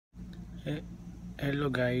Eh,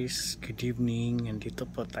 Hello guys, good evening. Nandito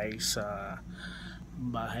po tayo sa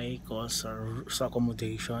bahay ko sa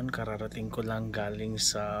accommodation. Kararating ko lang galing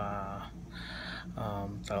sa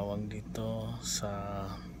tawag dito sa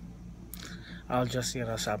Al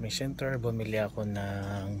Jazeera Shopping Center. Bumili ako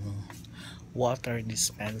ng water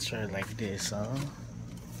dispenser like this.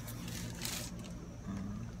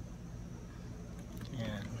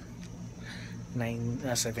 Yan.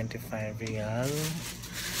 75 real.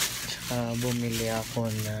 Bumili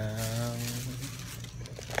ako ng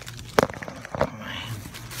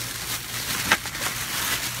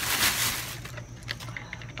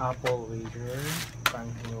apple wafer,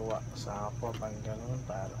 panghiwa sa apple, pang ganun,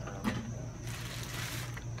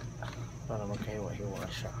 para magkahiwa-hiwa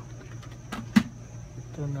siya.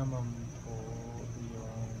 Ito naman po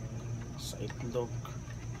yung sa itlog,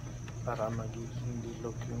 para magiging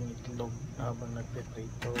bilog yung itlog habang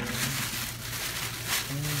nagpiprito.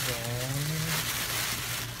 And then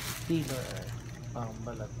peeler, pang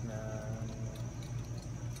balat ng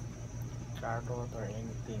carrot or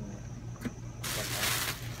anything.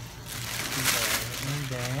 And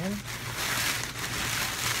then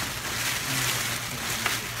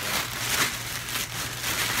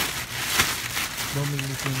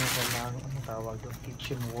bumili din ako ng tawag yung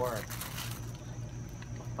kitchen work,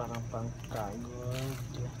 parang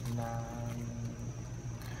pangkagod ng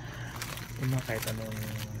kahit anong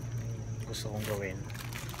gusto kong gawin.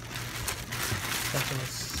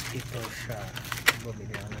 Tapos ito siya,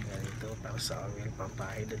 bumili ako ng ganito para sa oil,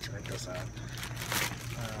 pampahid, at saka ito sa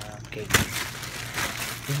cake.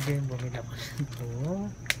 And then bumili ako nito,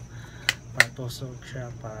 patusok siya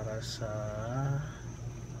para sa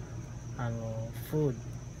food.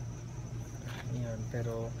 Yun,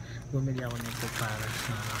 pero bumili ako nito para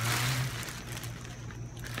sa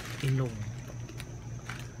ilong,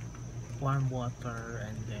 warm water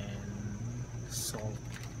and then salt,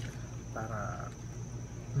 para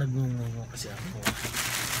nagungungo kasi ako.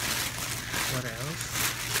 What else?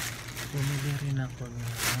 Bumili rin ako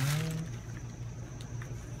ng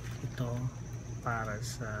ito para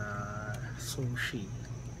sa sushi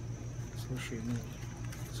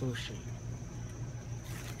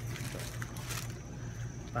ito,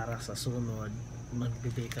 para sa sunod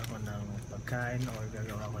magbibake ako ng pagkain or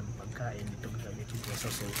gagawa ako ng pagkain, ito gagamitin ko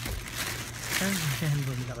sa sushi. And then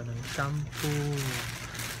bumili ako ng shampoo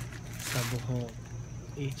sa buhok,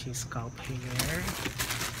 which is scalp hair,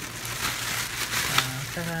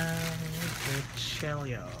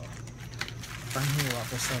 Cuchelio, panghiwa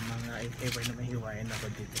ko sa mga if ever na mahiwain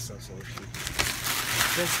ako dito sa sushi.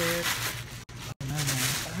 That's it.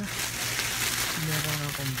 Meron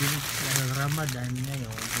akong binig Ramadan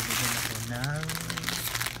ngayon, binigyan ako ng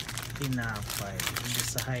tinapay dito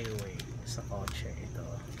sa highway sa kotse. Ito,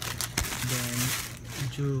 then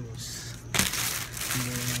juice,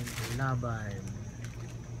 then laban,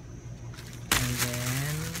 and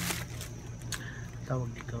then tawag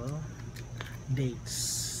dito dates,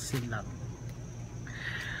 silang.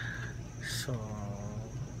 So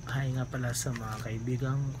hi nga pala sa mga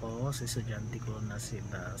kaibigan ko, sa estudyante ko na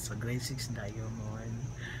sila sa grade 6 Diamond.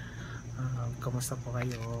 Kamusta po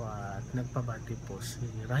kayo? At nagpabati po si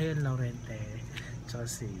Ryan Laurente at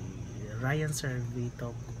si Ryan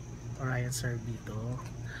Servito,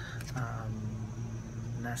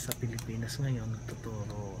 nasa Pilipinas ngayon,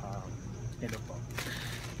 nagtuturo. Hello po.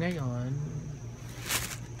 Ngayon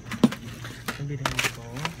nabili ko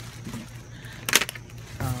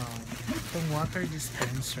itong water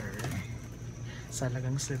dispenser sa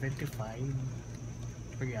halagang 75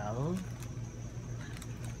 real.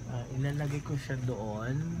 Ilalagay ko siya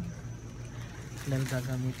doon dahil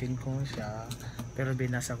gagamitin ko siya, pero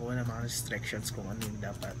binasa ko na mga restrictions kung ano yung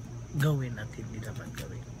dapat gawin at hindi dapat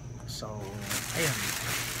gawin. So ayan,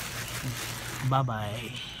 bye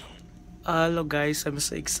bye. Hello guys, I'm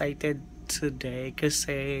so excited today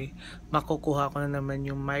kasi makukuha ko na naman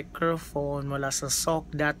yung microphone mula sa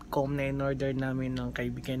sock.com na in-order namin ng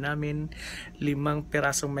kaibigan namin. 5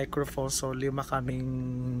 pirasong microphone, so 5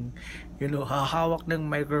 kaming hahawak ng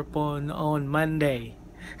microphone on Monday.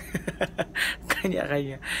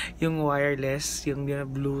 Kanya-kanya yung wireless, yung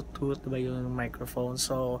Bluetooth ba yung microphone.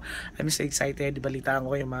 So I'm so excited, balitaan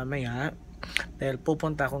ko kayo mamaya dahil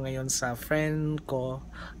pupunta ako ngayon sa friend ko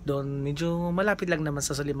doon, medyo malapit lang naman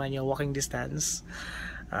sa Sulimanya, walking distance.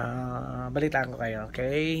 Balitaan ko kayo,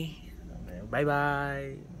 okay? Bye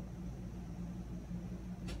bye.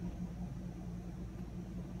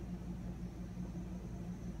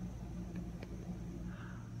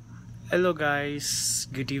 Hello guys,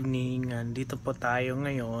 good evening. Nandito po tayo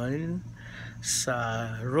ngayon sa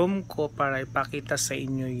room ko para ipakita sa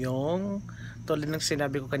inyo yung tulad ng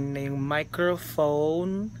sinabi ko kanina, yung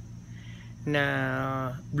microphone na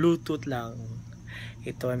Bluetooth lang.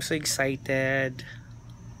 Ito, I'm so excited.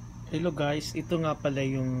 Hello guys, ito nga pala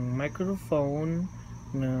yung microphone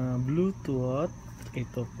na Bluetooth.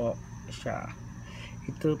 Ito po siya.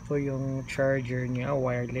 Ito po yung charger niya,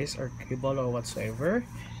 wireless or cable or whatsoever.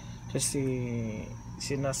 Kasi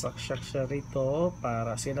sinasaksak siya rito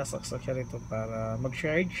para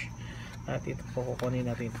mag-charge. At ito po, kukunin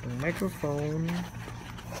natin itong microphone.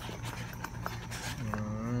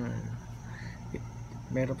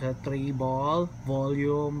 Meron pa 3 ball,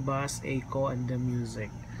 volume, bass, echo, and the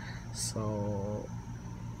music. So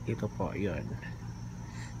ito po yun.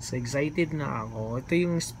 So excited na ako. Ito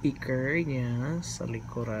yung speaker niya sa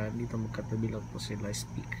likuran. Dito magkatabi lang po sila,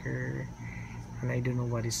 speaker. And I don't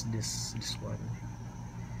know what is this one.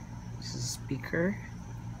 This is speaker.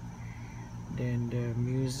 Then the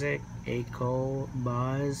music, echo,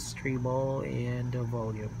 bass, treble, and the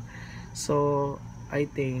volume. So I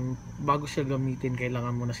think bago siya gamitin,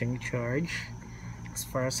 kailangan mo na siyang charge, as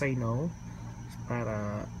far as I know,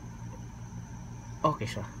 para okay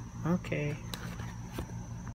siya. Okay.